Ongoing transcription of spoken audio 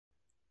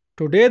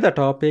Today the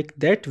topic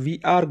that we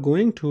are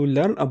going to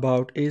learn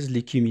about is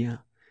leukemia.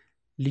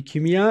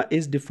 Leukemia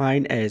is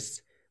defined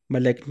as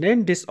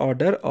malignant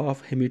disorder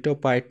of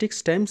hematopoietic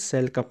stem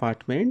cell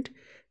compartment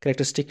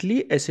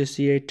characteristically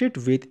associated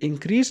with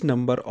increased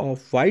number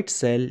of white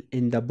cell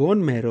in the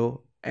bone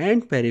marrow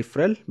and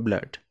peripheral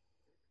blood.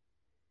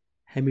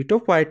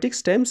 Hematopoietic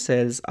stem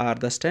cells are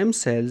the stem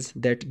cells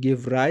that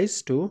give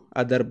rise to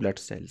other blood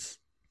cells.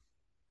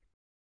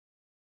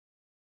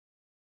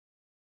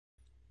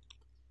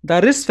 The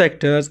risk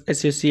factors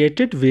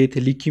associated with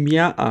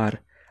leukemia are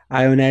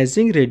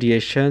ionizing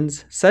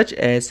radiations such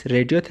as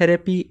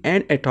radiotherapy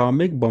and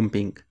atomic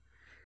bombing,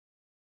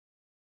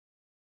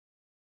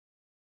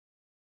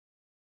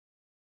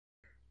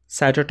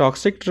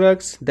 cytotoxic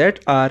drugs that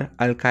are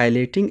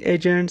alkylating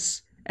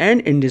agents, and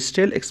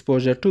industrial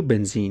exposure to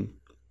benzene.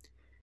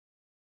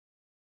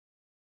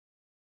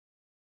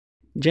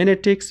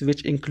 Genetics,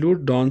 which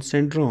include Down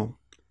syndrome.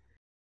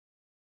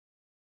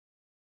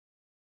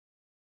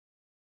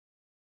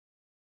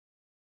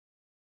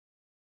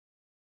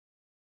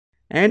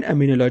 And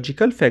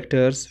immunological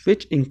factors,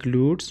 which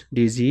includes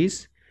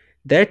disease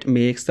that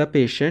makes the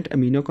patient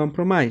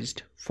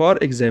immunocompromised, for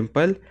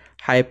example,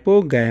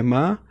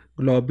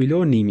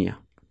 hypogammaglobulinemia.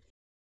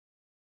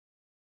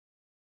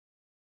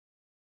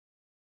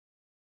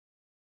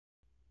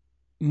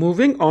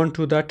 Moving on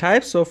to the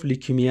types of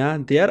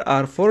leukemia, there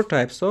are 4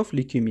 types of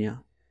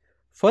leukemia.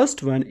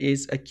 First one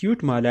is acute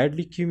myeloid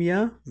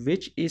leukemia,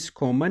 which is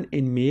common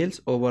in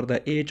males over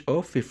the age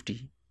of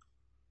 50.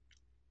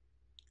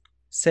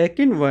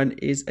 Second one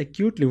is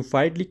acute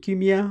lymphoid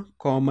leukemia,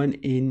 common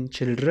in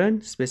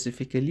children,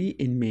 specifically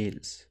in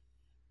males.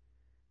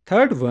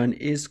 Third one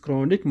is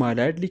chronic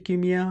myeloid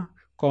leukemia,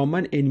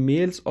 common in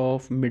males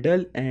of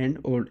middle and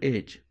old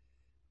age.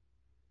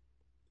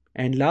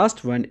 And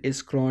last one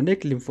is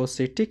chronic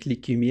lymphocytic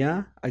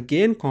leukemia,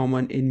 again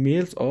common in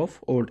males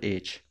of old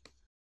age.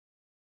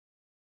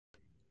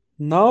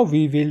 Now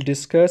we will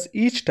discuss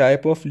each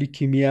type of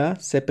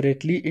leukemia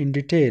separately in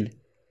detail.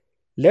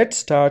 Let's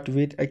start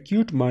with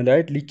acute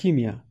myeloid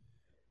leukemia.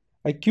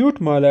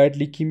 Acute myeloid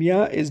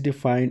leukemia is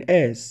defined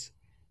as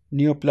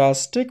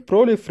neoplastic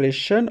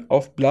proliferation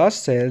of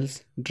blast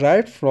cells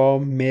derived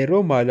from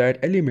marrow myeloid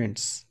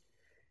elements.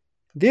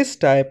 This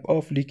type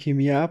of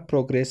leukemia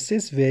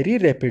progresses very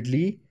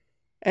rapidly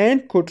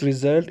and could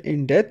result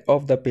in death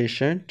of the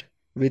patient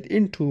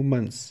within 2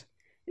 months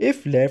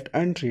if left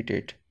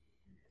untreated.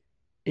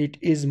 It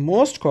is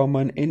most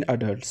common in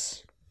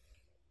adults.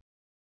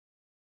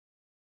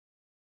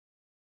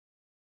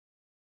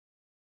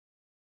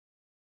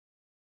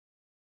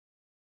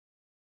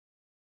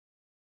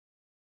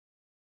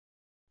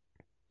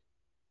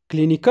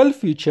 Clinical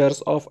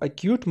features of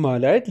acute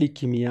myeloid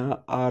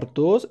leukemia are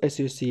those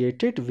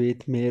associated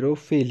with marrow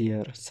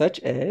failure, such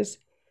as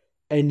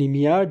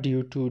anemia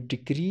due to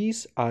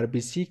decreased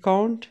RBC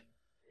count.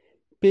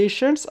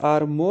 Patients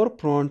are more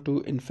prone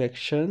to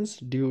infections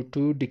due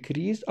to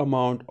decreased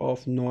amount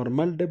of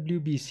normal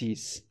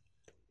WBCs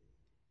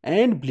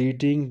and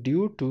bleeding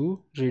due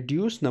to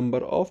reduced number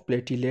of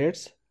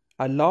platelets.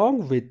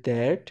 Along with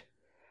that,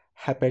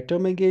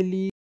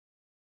 hepatomegaly,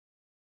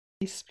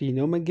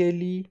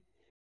 splenomegaly,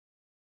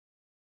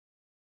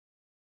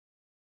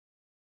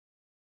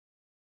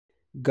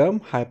 gum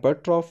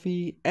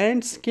hypertrophy,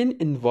 and skin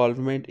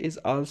involvement is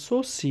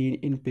also seen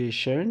in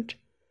patients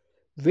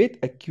with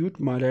acute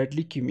myeloid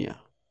leukemia.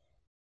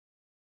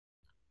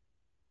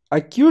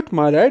 Acute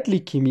myeloid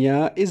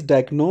leukemia is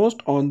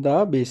diagnosed on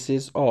the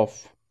basis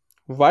of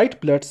white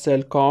blood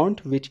cell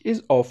count, which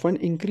is often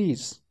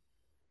increased.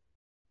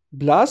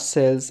 Blast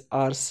cells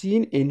are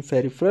seen in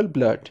peripheral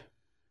blood.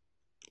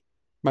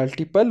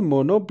 Multiple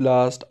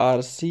monoblasts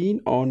are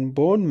seen on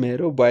bone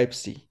marrow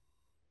biopsy.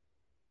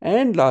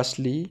 And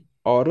lastly,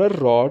 oral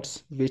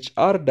rods, which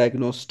are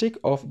diagnostic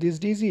of this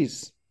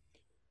disease.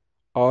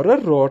 Oral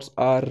rods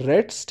are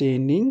red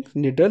staining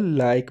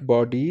needle-like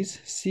bodies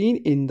seen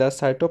in the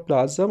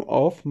cytoplasm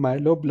of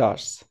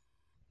myeloblasts.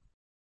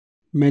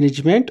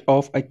 Management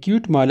of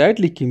acute myeloid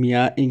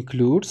leukemia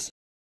includes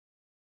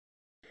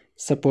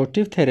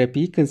supportive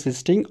therapy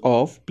consisting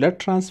of blood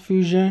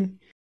transfusion,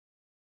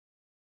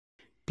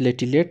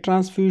 platelet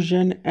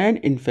transfusion, and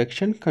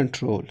infection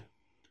control.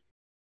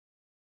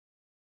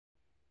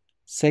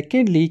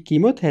 Secondly,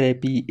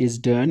 chemotherapy is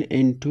done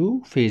in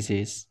 2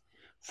 phases.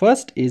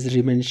 First is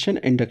remission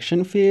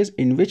induction phase,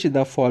 in which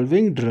the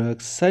following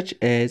drugs such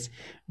as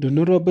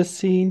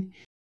daunorubicin,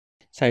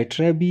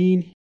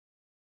 cytarabine,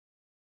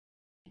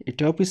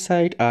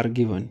 etoposide are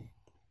given.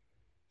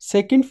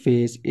 Second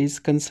phase is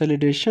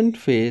consolidation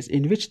phase,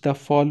 in which the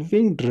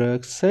following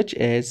drugs such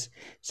as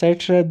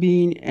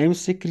cytarabine,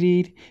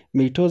 amsicrete,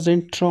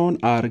 metoxantrone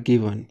are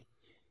given.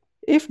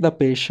 If the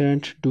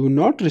patient do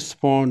not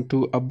respond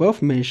to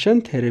above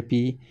mentioned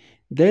therapy,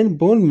 then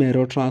bone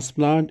marrow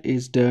transplant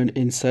is done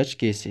in such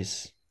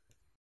cases.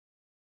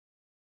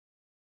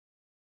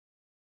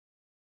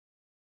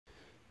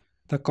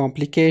 The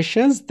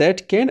complications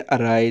that can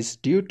arise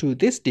due to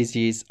this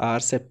disease are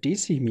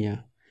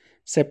septicemia.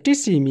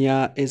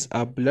 Septicemia is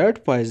a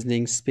blood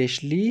poisoning,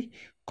 especially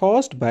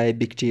caused by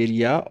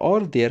bacteria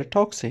or their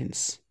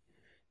toxins.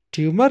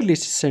 Tumor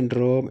lysis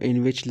syndrome,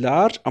 in which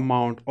large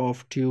amount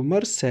of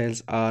tumor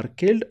cells are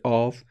killed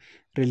off,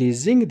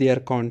 releasing their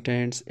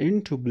contents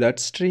into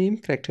bloodstream,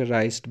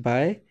 characterized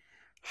by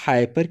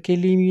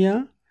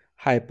hyperkalemia,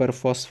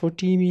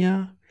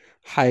 hyperphosphatemia,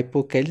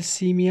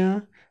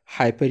 hypocalcemia,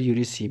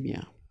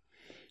 hyperuricemia.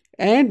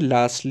 And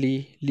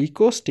lastly,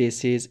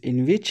 leukostasis,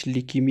 in which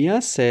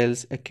leukemia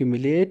cells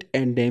accumulate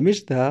and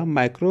damage the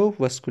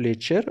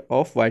microvasculature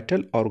of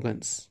vital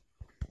organs.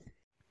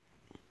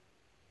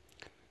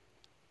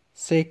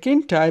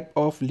 Second type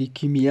of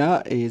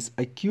leukemia is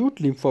acute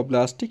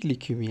lymphoblastic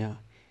leukemia.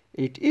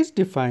 It is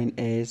defined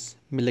as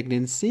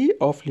malignancy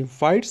of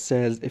lymphoid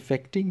cells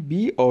affecting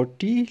B or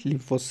T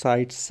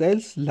lymphocyte cell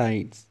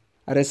lines,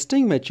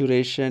 arresting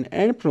maturation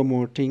and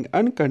promoting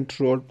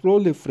uncontrolled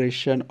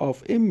proliferation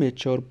of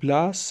immature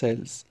blast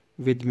cells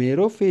with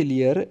marrow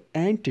failure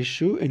and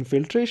tissue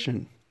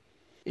infiltration.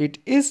 It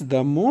is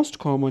the most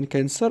common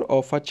cancer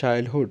of a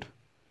childhood.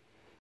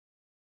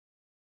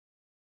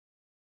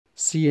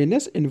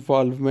 CNS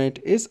involvement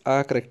is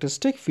a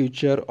characteristic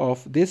feature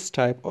of this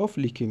type of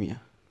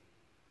leukemia.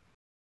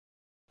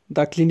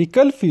 The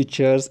clinical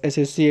features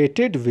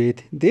associated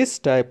with this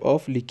type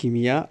of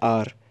leukemia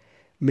are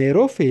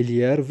marrow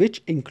failure,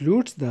 which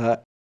includes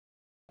the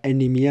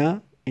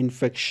anemia,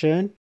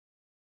 infection,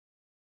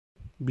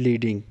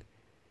 bleeding,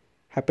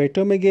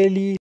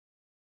 hepatomegaly,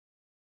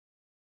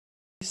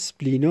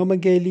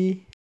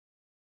 splenomegaly,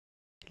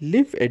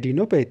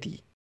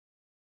 lymphadenopathy.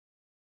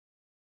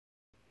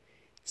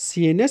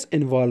 CNS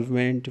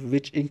involvement,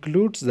 which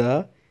includes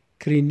the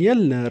cranial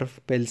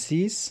nerve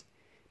palsies,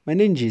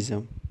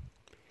 meningism.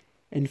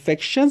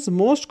 Infections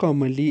most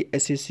commonly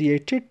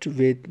associated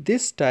with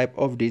this type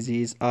of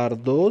disease are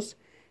those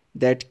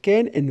that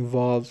can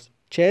involve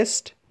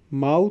chest,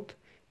 mouth,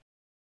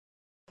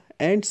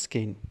 and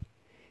skin.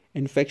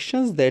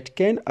 Infections that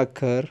can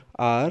occur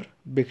are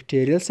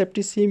bacterial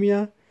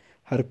septicemia,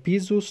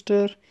 herpes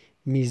zoster,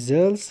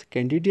 measles,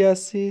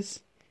 candidiasis,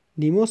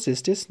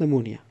 pneumocystis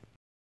pneumonia.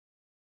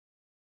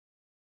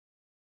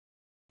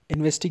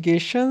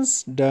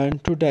 Investigations done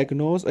to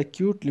diagnose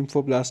acute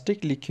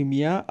lymphoblastic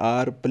leukemia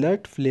are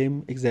blood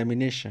film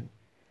examination.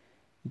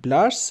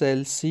 Blood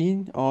cells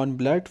seen on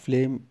blood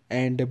film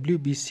and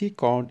WBC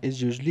count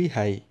is usually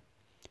high.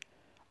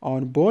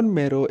 On bone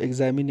marrow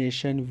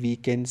examination, we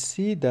can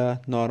see the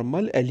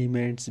normal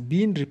elements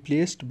being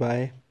replaced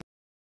by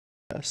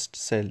blast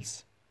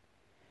cells.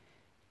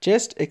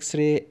 Chest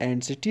X-ray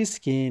and CT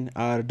scan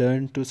are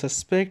done to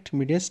suspect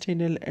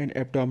mediastinal and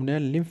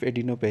abdominal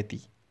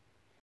lymphadenopathy.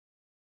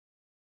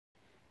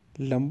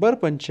 Lumbar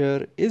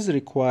puncture is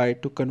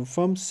required to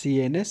confirm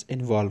CNS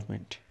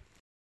involvement.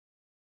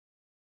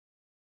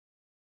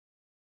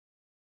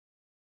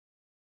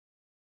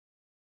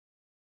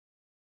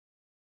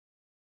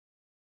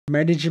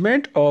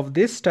 Management of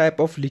this type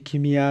of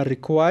leukemia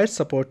requires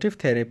supportive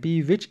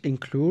therapy, which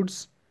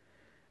includes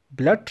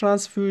blood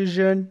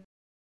transfusion,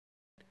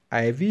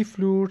 IV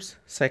fluids,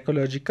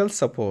 psychological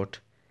support,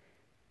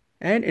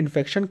 and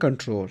infection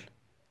control.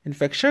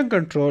 Infection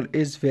control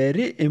is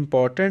very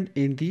important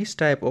in these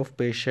type of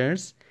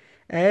patients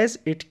as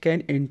it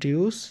can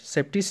induce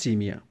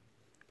septicemia.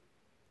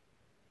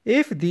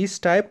 If these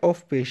type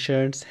of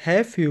patients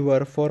have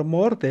fever for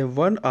more than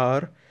 1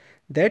 hour,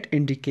 that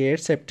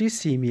indicates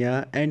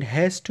septicemia and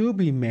has to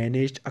be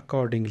managed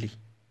accordingly.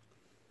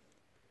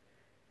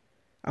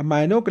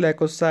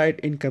 Aminoglycoside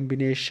in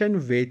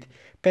combination with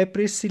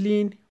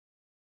piperacillin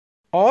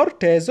or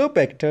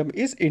tazobactam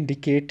is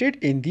indicated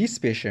in these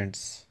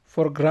patients.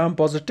 For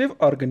gram-positive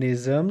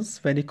organisms,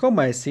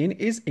 vancomycin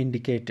is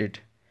indicated.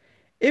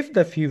 If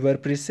the fever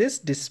persists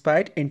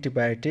despite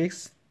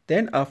antibiotics,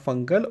 then a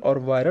fungal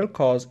or viral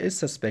cause is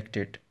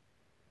suspected.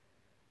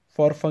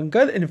 For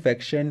fungal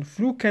infection,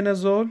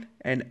 fluconazole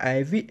and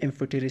IV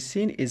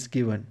amphotericin is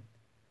given,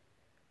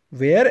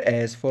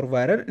 whereas for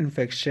viral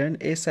infection,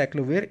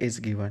 acyclovir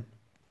is given.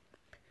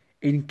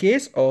 In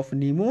case of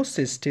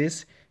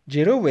pneumocystis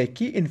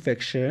jirovecii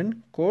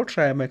infection,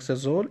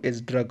 cotrimoxazole is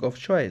drug of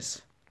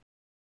choice.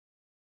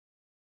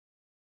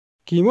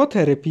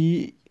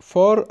 Chemotherapy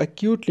for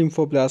acute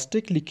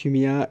lymphoblastic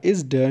leukemia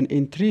is done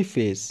in 3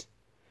 phases.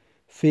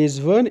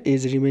 Phase 1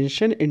 is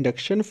remission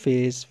induction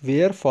phase,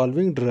 where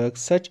following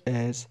drugs such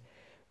as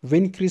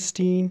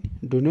vincristine,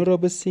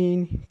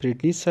 daunorubicin,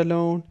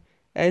 prednisolone,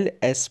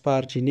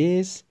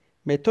 L-asparginase,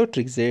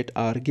 methotrexate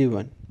are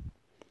given.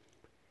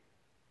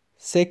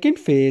 Second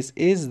phase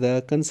is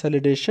the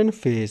consolidation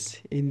phase.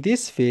 In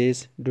this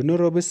phase,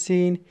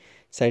 daunorubicin,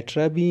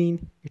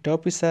 cytarabine,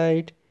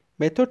 etoposide,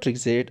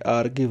 methotrexate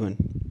are given.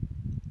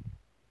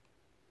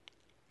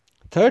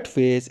 Third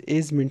phase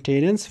is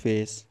maintenance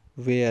phase,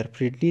 where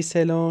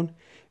prednisolone,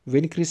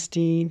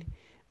 vincristine,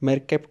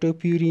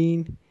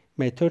 mercaptopurine,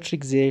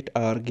 methotrexate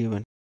are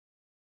given.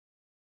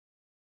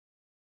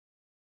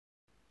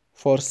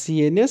 For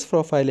CNS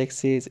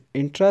prophylaxis,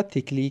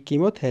 intrathecally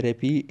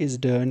chemotherapy is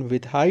done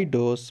with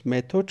high-dose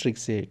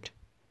methotrexate.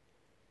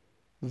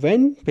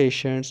 When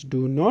patients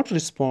do not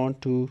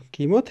respond to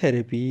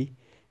chemotherapy,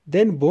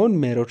 then bone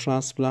marrow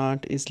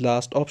transplant is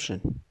last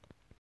option.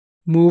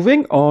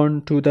 Moving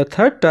on to the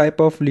third type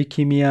of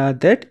leukemia,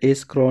 that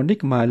is chronic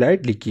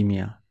myeloid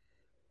leukemia.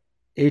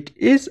 It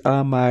is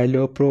a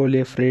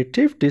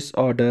myeloproliferative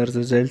disorder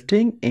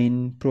resulting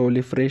in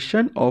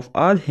proliferation of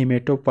all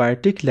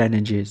hematopoietic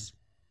lineages,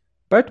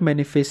 but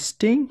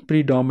manifesting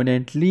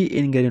predominantly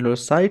in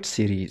granulocyte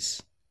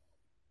series.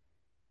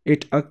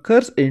 It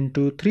occurs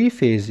into three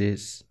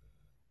phases.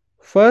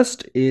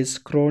 First is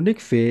chronic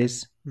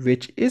phase,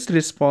 which is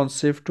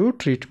responsive to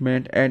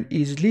treatment and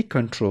easily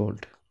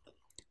controlled.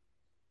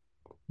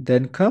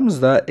 Then comes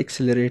the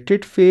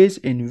accelerated phase,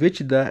 in which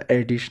the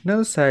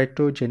additional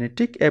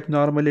cytogenetic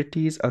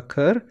abnormalities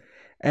occur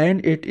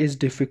and it is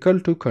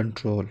difficult to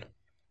control.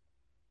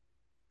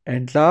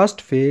 And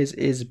last phase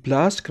is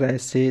blast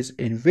crisis,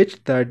 in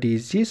which the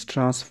disease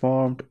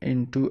transformed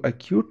into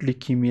acute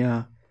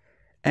leukemia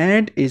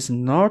and is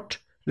not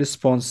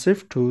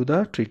responsive to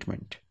the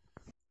treatment.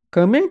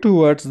 Coming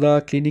towards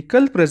the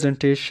clinical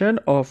presentation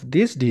of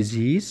this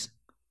disease,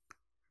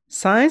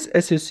 signs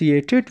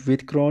associated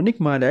with chronic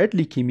myeloid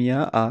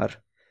leukemia are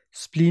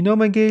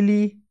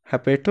splenomegaly,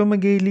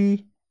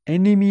 hepatomegaly,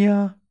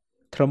 anemia,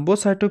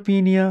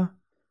 thrombocytopenia,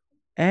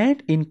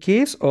 and in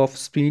case of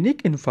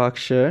splenic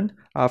infarction,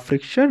 a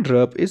friction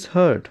rub is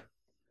heard.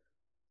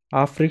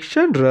 A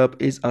friction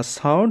rub is a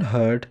sound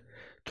heard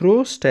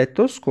through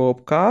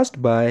stethoscope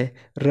caused by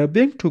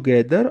rubbing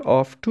together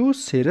of two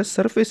serous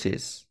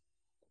surfaces.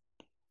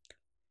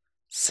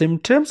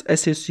 Symptoms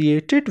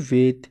associated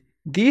with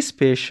these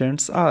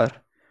patients are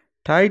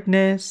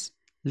tiredness,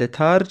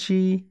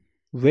 lethargy,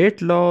 weight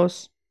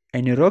loss,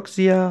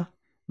 anorexia,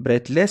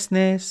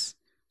 breathlessness,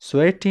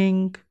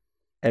 sweating,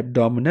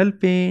 abdominal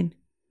pain,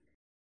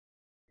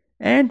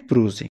 and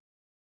bruising.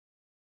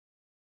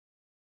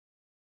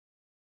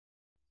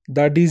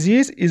 The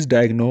disease is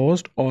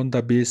diagnosed on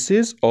the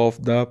basis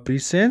of the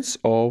presence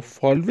of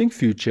following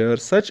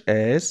features such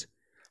as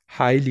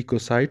high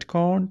leukocyte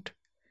count,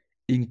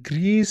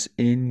 increase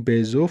in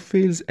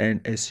basophils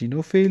and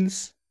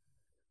eosinophils.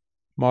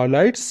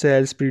 Myeloid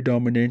cells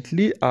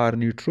predominantly are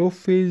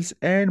neutrophils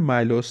and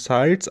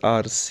myelocytes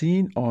are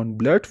seen on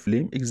blood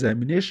film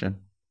examination.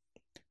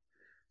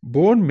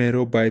 Bone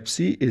marrow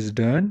biopsy is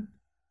done.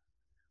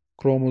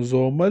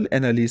 Chromosomal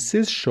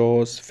analysis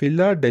shows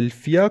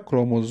Philadelphia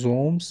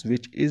chromosomes,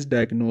 which is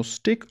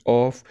diagnostic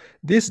of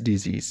this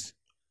disease.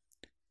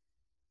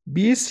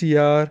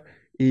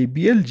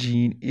 BCR-ABL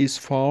gene is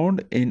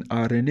found in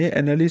RNA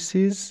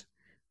analysis.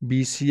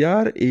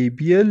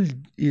 BCR-ABL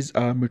is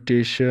a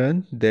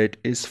mutation that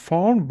is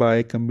found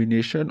by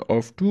combination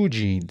of two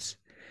genes,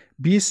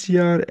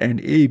 BCR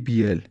and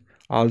ABL,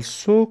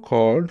 also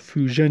called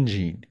fusion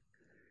gene.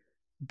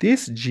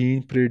 This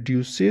gene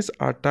produces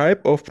a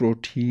type of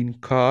protein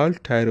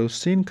called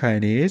tyrosine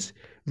kinase,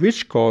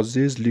 which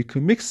causes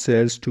leukemic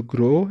cells to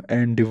grow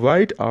and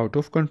divide out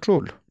of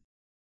control.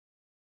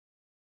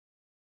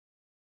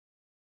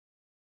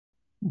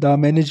 The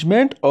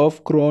management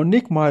of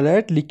chronic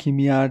myeloid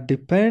leukemia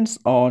depends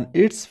on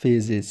its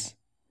phases.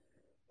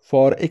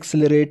 For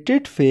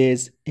accelerated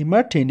phase,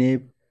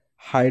 imatinib,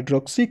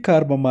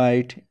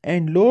 hydroxycarbamide,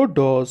 and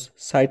low-dose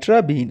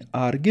cytarabine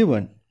are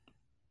given.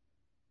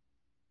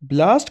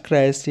 Blast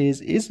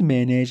crisis is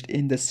managed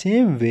in the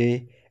same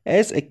way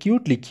as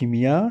acute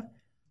leukemia,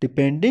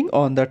 depending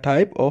on the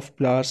type of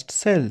blast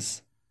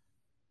cells.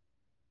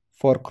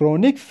 For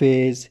chronic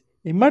phase,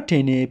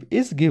 imatinib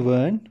is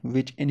given,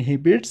 which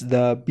inhibits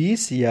the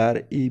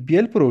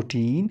BCR-ABL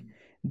protein,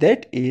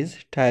 that is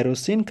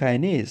tyrosine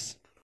kinase.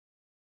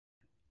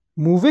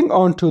 Moving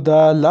on to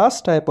the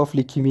last type of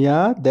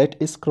leukemia, that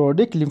is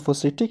chronic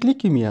lymphocytic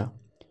leukemia.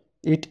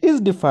 It is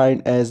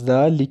defined as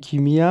the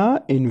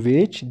leukemia in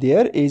which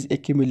there is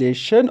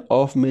accumulation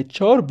of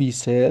mature B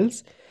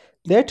cells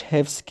that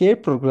have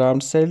escaped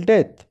programmed cell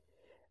death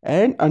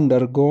and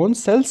undergone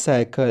cell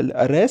cycle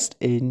arrest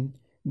in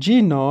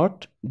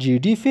G0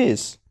 GD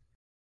phase.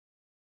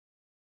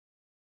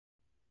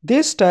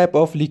 This type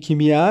of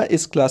leukemia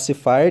is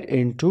classified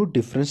into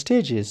different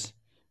stages,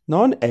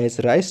 known as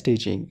Rai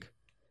Staging.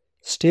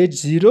 Stage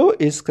 0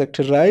 is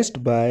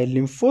characterized by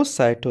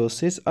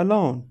lymphocytosis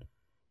alone.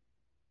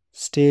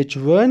 Stage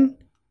 1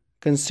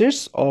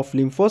 consists of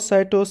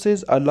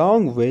lymphocytosis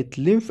along with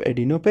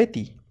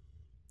lymphadenopathy.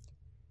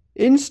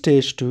 In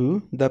stage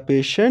 2, the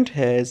patient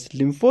has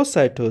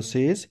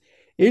lymphocytosis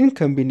in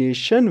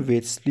combination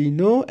with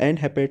spleno and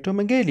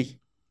hepatomegaly.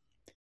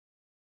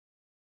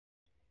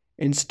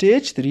 In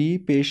stage 3,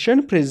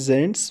 patient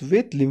presents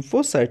with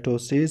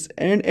lymphocytosis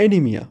and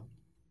anemia.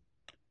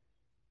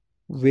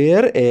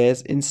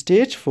 Whereas in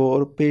stage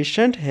 4,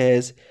 patient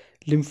has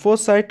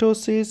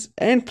lymphocytosis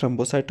and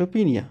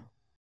thrombocytopenia.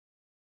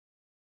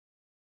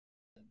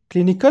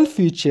 Clinical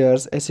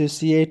features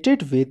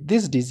associated with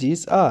this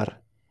disease are: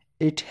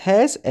 it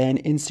has an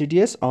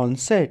insidious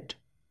onset.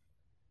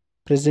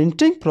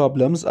 Presenting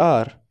problems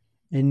are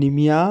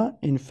anemia,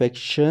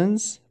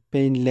 infections,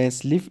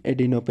 painless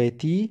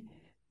lymphadenopathy,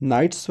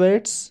 night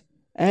sweats,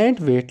 and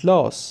weight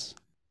loss.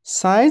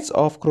 Signs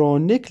of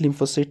chronic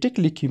lymphocytic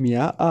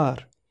leukemia are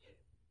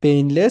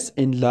painless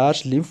in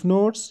large lymph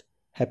nodes,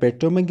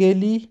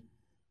 hepatomegaly,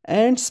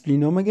 and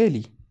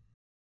splenomegaly.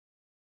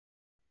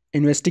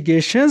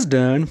 Investigations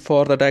done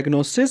for the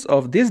diagnosis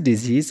of this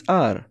disease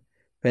are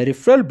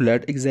peripheral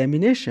blood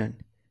examination.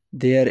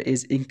 There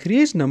is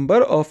increased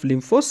number of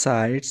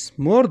lymphocytes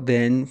more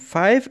than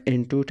 5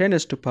 into 10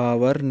 to the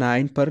power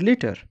 9 per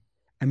liter.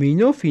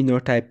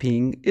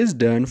 Immunophenotyping is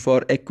done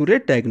for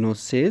accurate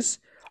diagnosis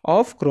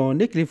of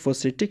chronic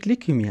lymphocytic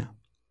leukemia.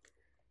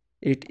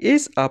 It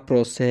is a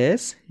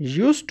process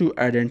used to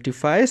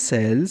identify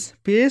cells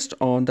based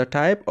on the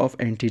type of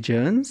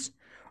antigens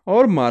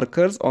or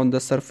markers on the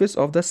surface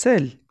of the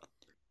cell.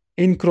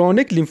 In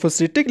chronic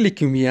lymphocytic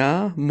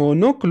leukemia,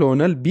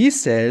 monoclonal B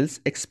cells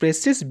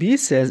expresses B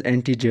cells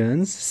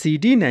antigens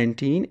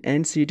CD19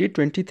 and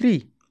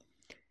CD23.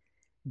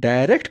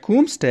 Direct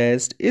Coombs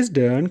test is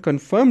done to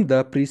confirm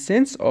the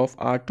presence of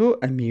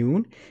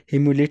autoimmune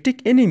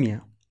hemolytic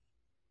anemia,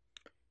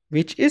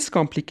 which is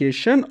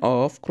complication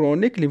of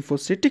chronic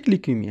lymphocytic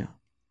leukemia.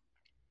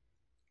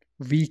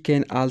 We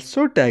can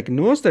also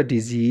diagnose the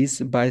disease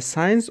by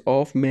signs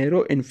of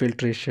marrow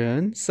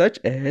infiltration such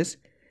as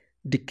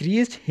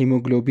decreased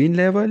hemoglobin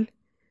level,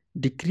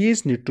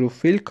 decreased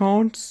neutrophil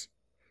counts,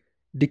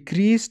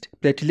 decreased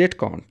platelet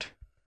count.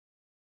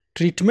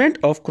 Treatment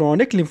of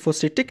chronic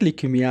lymphocytic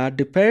leukemia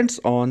depends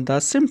on the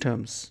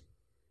symptoms.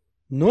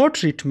 No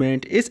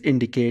treatment is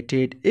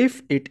indicated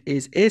if it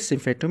is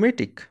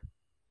asymptomatic.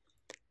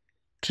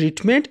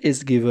 Treatment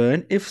is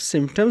given if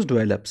symptoms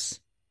develops.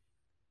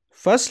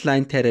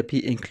 First-line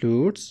therapy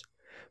includes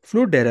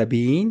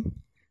fludarabine,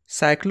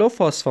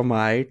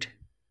 cyclophosphamide,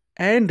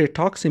 and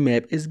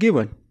rituximab is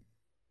given.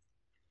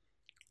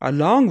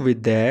 Along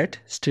with that,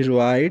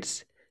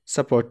 steroids,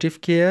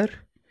 supportive care,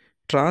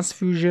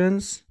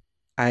 transfusions,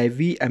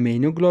 IV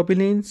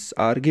immunoglobulins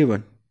are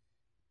given.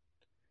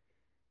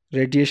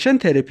 Radiation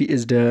therapy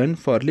is done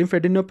for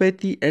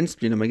lymphadenopathy and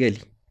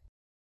splenomegaly.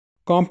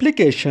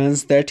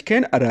 Complications that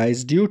can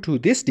arise due to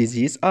this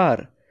disease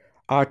are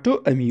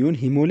autoimmune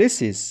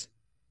hemolysis.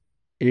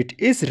 It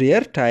is a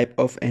rare type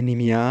of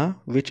anemia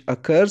which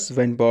occurs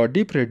when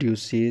body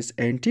produces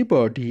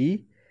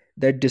antibody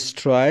that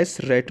destroys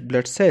red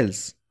blood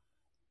cells.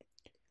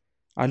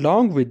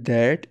 Along with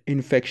that,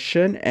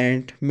 infection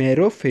and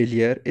marrow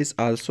failure is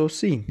also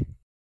seen.